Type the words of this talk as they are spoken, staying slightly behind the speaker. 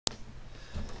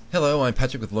Hello, I'm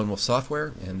Patrick with Lone Wolf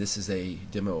Software, and this is a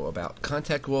demo about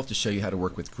Contact Wolf to show you how to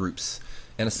work with groups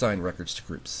and assign records to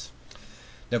groups.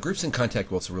 Now, groups in Contact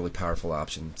Wolf are really powerful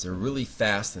options. They're a really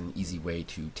fast and easy way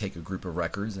to take a group of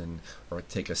records or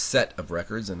take a set of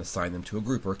records and assign them to a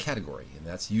group or a category. And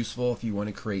that's useful if you want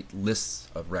to create lists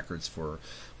of records for,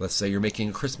 let's say you're making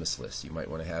a Christmas list. You might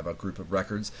want to have a group of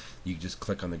records. You just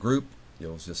click on the group.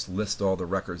 You'll just list all the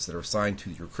records that are assigned to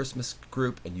your Christmas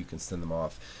group, and you can send them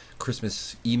off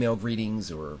Christmas email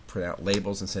greetings or print out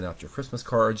labels and send out your Christmas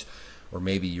cards. Or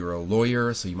maybe you're a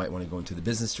lawyer, so you might want to go into the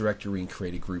business directory and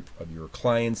create a group of your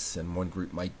clients, and one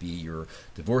group might be your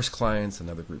divorce clients,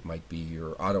 another group might be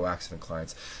your auto accident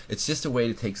clients. It's just a way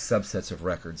to take subsets of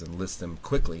records and list them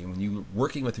quickly. And when you're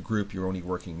working with a group, you're only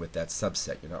working with that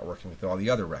subset. You're not working with all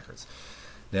the other records.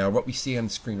 Now, what we see on the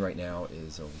screen right now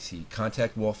is we see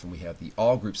Contact Wolf, and we have the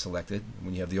all group selected.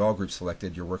 When you have the all group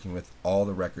selected, you're working with all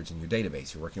the records in your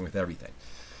database. You're working with everything.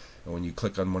 And when you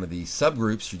click on one of these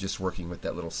subgroups, you're just working with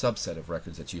that little subset of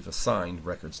records that you've assigned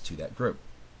records to that group.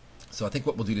 So I think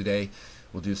what we'll do today,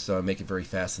 we'll just make it very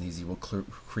fast and easy. We'll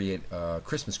create a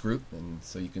Christmas group, and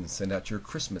so you can send out your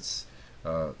Christmas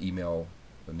email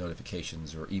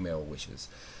notifications or email wishes.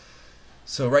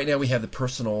 So right now we have the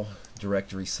personal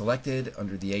directory selected.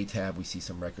 Under the A tab we see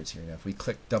some records here. Now if we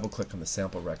double click on the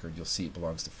sample record, you'll see it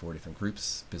belongs to 4 different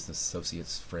groups: business,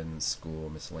 associates, friends, school,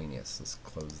 miscellaneous. Let's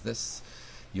close this.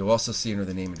 You'll also see under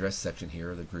the name and address section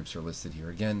here, the groups are listed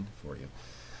here again for you.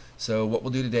 So what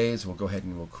we'll do today is we'll go ahead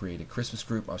and we'll create a Christmas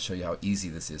group. I'll show you how easy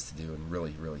this is to do and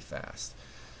really, really fast.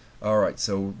 Alright,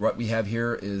 so what we have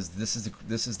here is this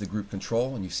is the group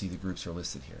control, and you see the groups are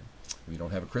listed here. We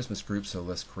don't have a Christmas group, so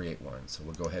let's create one. So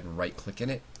we'll go ahead and right click in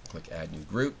it, click add new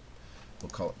group. We'll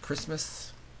call it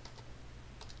Christmas.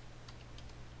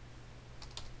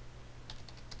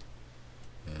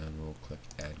 And we'll click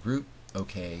add group,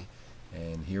 OK,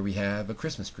 and here we have a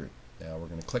Christmas group. Now we're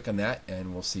going to click on that,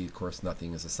 and we'll see, of course,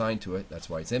 nothing is assigned to it. That's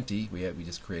why it's empty. We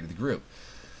just created the group.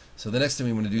 So the next thing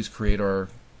we want to do is create or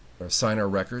assign our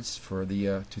records for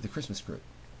to the Christmas group.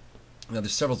 Now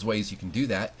there's several ways you can do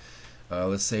that.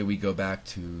 Let's say we go back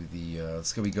to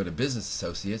we go to business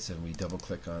associates, and we double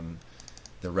click on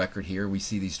the record here. We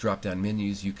see these drop down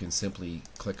menus. You can simply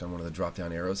click on one of the drop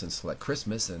down arrows and select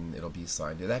Christmas, and it'll be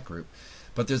assigned to that group.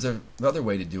 But there's another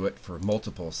way to do it for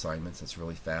multiple assignments. That's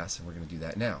really fast, and we're going to do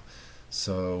that now.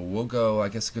 So we'll go, I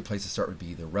guess a good place to start would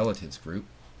be the relatives group.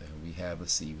 And we have,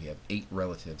 let's see, we have 8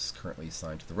 relatives currently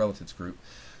assigned to the relatives group.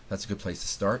 That's a good place to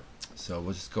start. So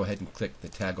we'll just go ahead and click the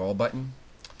tag all button.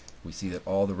 We see that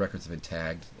all the records have been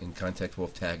tagged. In Contact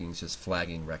Wolf, tagging is just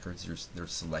flagging records. They're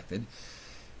selected.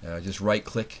 Just right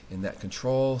click in that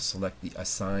control, select the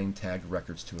assign tagged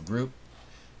records to a group.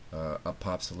 Up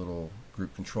pops a little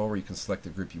group control where you can select the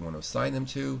group you want to assign them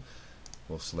to.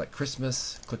 We'll select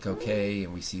Christmas, click OK,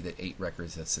 and we see that 8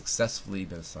 records have successfully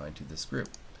been assigned to this group.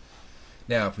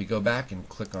 Now if we go back and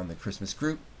click on the Christmas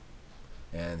group,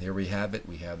 and here we have it.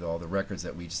 We have all the records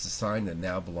that we just assigned that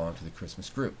now belong to the Christmas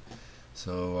group.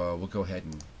 So we'll go ahead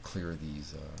and clear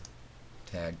these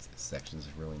tagged sections.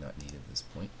 Are really not needed at this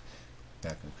point.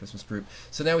 Back in the Christmas group.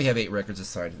 So now we have 8 records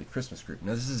assigned to the Christmas group.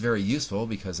 Now this is very useful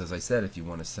because, as I said, if you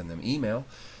want to send them email,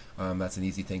 that's an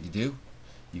easy thing to do.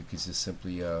 You can just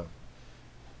simply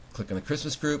click on the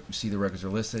Christmas group. You see the records are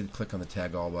listed. Click on the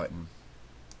tag all button,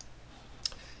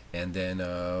 and then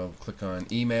click on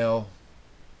email.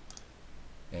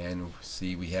 And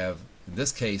see, we have, in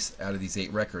this case, out of these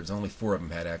 8 records, only 4 of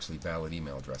them had actually valid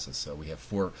email addresses. So we have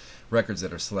 4 records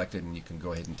that are selected, and you can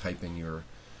go ahead and type in your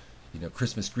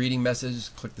Christmas greeting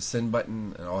message, click the send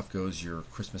button, and off goes your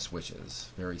Christmas wishes.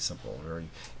 Very simple, very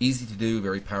easy to do,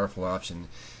 very powerful option.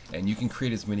 And you can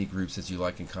create as many groups as you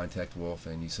like in Contact Wolf,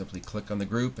 and you simply click on the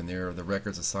group, and there are the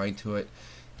records assigned to it.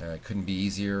 It couldn't be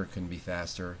easier, couldn't be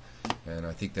faster. And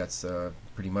I think that's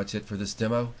pretty much it for this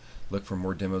demo. Look for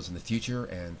more demos in the future,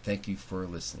 and thank you for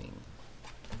listening.